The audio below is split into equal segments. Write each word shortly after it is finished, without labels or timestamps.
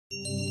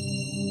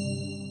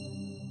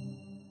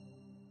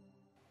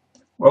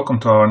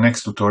Welcome to our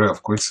next tutorial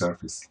of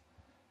QUICKSURFACE.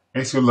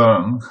 As you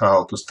learn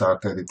how to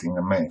start editing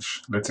a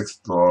mesh, let's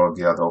explore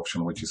the other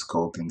option, which is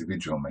called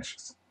individual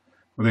meshes.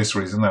 For this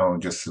reason, I will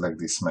just select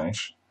this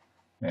mesh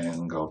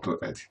and go to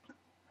edit.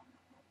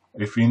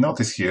 If we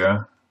notice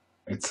here,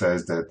 it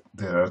says that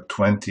there are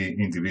 20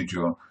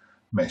 individual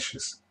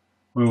meshes.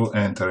 We will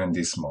enter in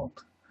this mode.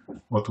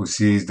 What we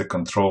see is the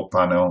control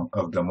panel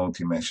of the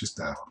multi-meshes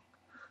dialog.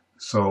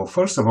 So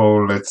first of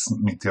all, let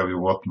me tell you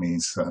what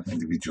means an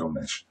individual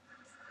mesh.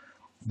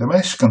 The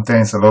mesh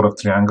contains a lot of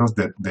triangles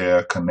that they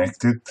are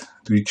connected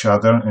to each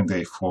other and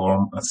they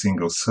form a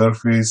single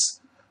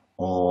surface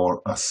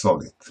or a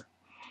solid.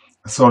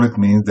 A solid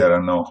means there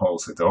are no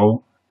holes at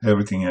all,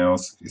 everything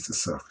else is a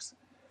surface.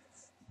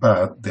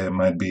 But there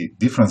might be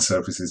different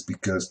surfaces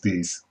because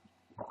these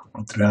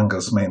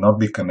triangles may not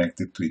be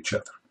connected to each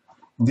other.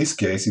 In this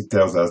case, it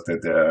tells us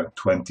that there are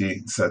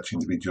 20 such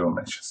individual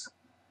meshes.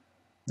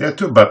 There are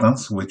two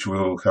buttons which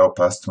will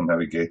help us to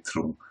navigate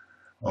through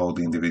all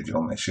the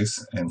individual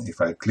meshes, and if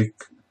I click,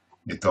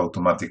 it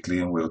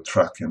automatically will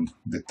track and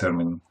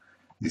determine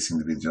this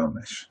individual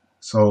mesh.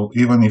 So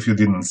even if you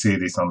didn't see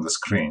this on the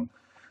screen,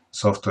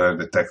 software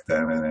detects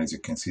them, and as you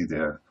can see,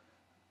 there are a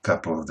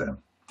couple of them.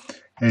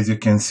 As you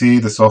can see,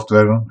 the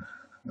software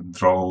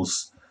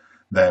draws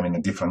them in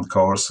a different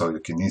color, so you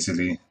can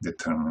easily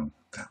determine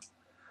them.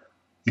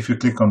 If you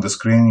click on the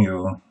screen,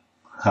 you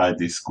hide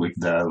this quick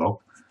dialog,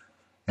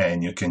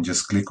 and you can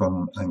just click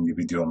on an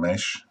individual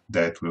mesh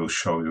that will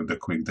show you the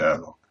quick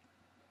dialog.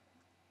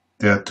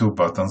 There are two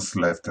buttons,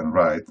 left and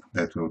right,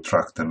 that will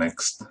track the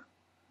next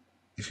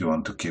if you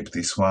want to keep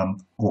this one,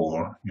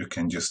 or you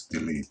can just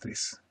delete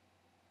this.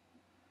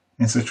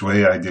 In such a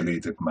way, I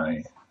deleted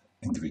my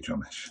individual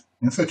mesh.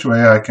 In such a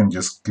way, I can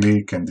just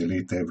click and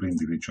delete every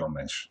individual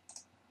mesh.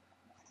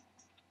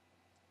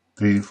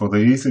 For the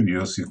ease of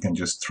use, you can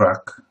just track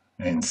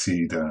and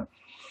see the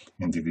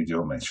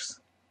individual meshes.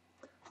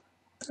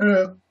 There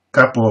are a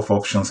couple of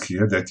options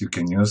here that you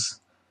can use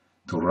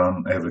to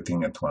run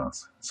everything at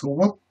once. So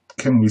what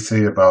can we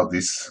say about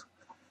these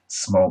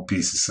small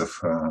pieces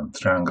of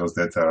triangles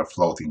that are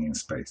floating in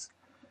space?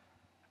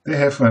 They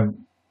have a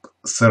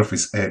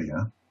surface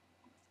area,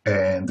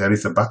 and there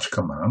is a batch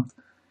command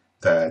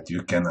that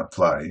you can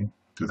apply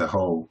to the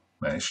whole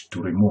mesh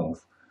to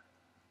remove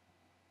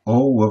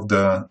all of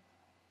the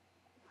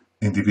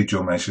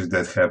individual meshes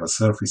that have a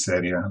surface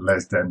area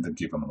less than the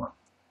given one.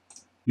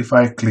 If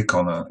I click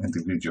on an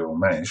individual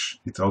mesh,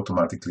 it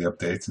automatically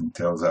updates and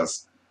tells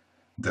us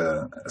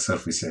the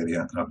surface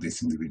area of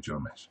this individual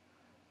mesh.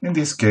 In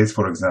this case,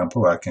 for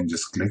example, I can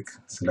just click,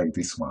 select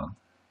this one,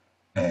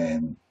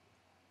 and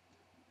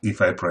if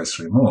I press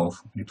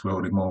remove, it will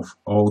remove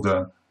all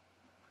the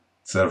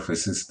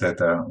surfaces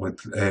that are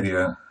with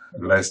area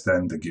less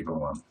than the given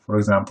one. For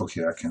example,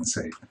 here I can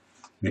say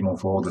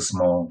remove all the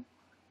small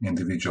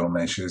individual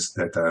meshes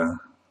that are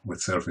with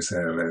surface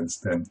area less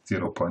than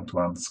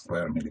 0.1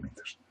 square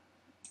millimeters.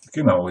 You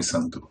can always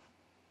undo.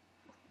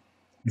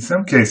 In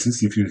some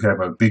cases, if you have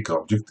a big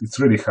object, it's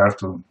really hard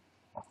to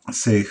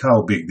say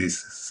how big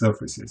this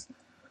surface is.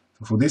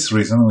 So for this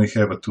reason, we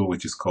have a tool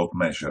which is called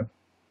Measure.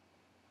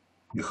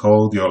 You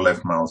hold your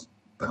left mouse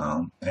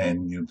down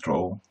and you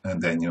draw,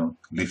 and then you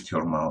lift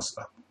your mouse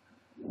up.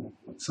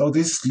 So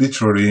this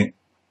literally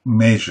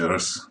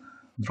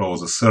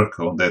draws a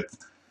circle that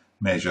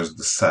measures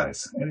the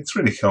size, and it's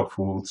really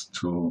helpful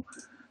to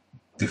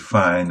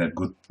define a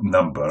good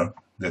number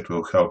that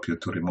will help you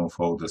to remove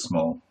all the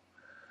small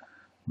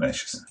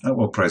meshes. I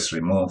will press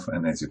remove,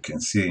 and as you can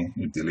see,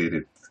 it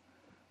deleted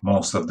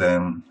most of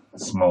them,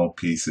 small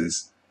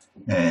pieces,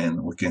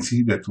 and we can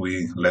see that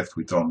we left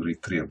with only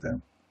 3 of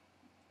them.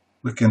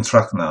 We can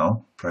track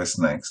now, press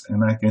next,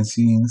 and I can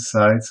see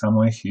inside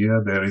somewhere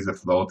here there is a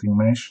floating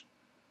mesh,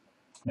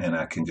 and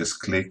I can just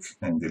click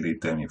and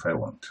delete them if I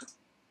want to.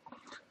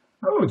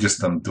 I will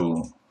just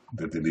undo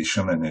the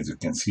deletion, and as you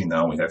can see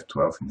now we have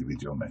 12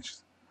 individual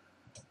meshes.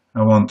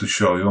 I want to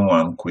show you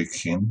one quick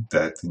hint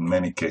that in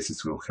many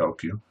cases will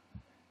help you.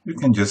 You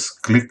can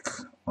just click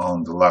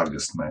on the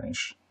largest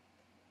mesh,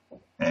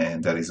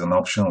 and there is an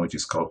option which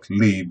is called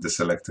leave the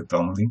selected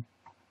only,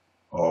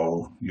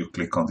 or you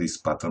click on this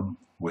button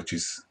which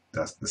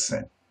does the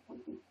same.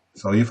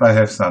 So if I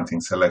have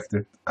something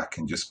selected, I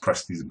can just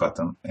press this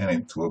button and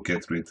it will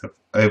get rid of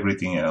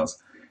everything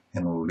else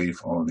and will leave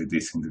only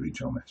this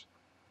individual mesh.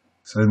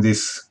 So in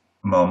this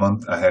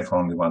moment I have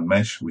only one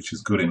mesh, which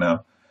is good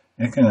enough,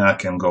 and I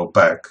can go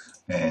back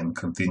and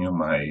continue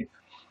my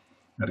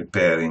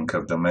repairing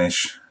of the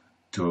mesh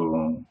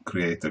to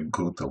create a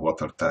good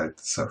watertight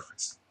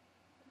surface.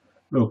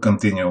 We'll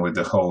continue with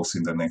the holes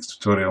in the next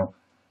tutorial.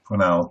 For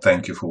now,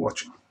 thank you for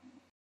watching.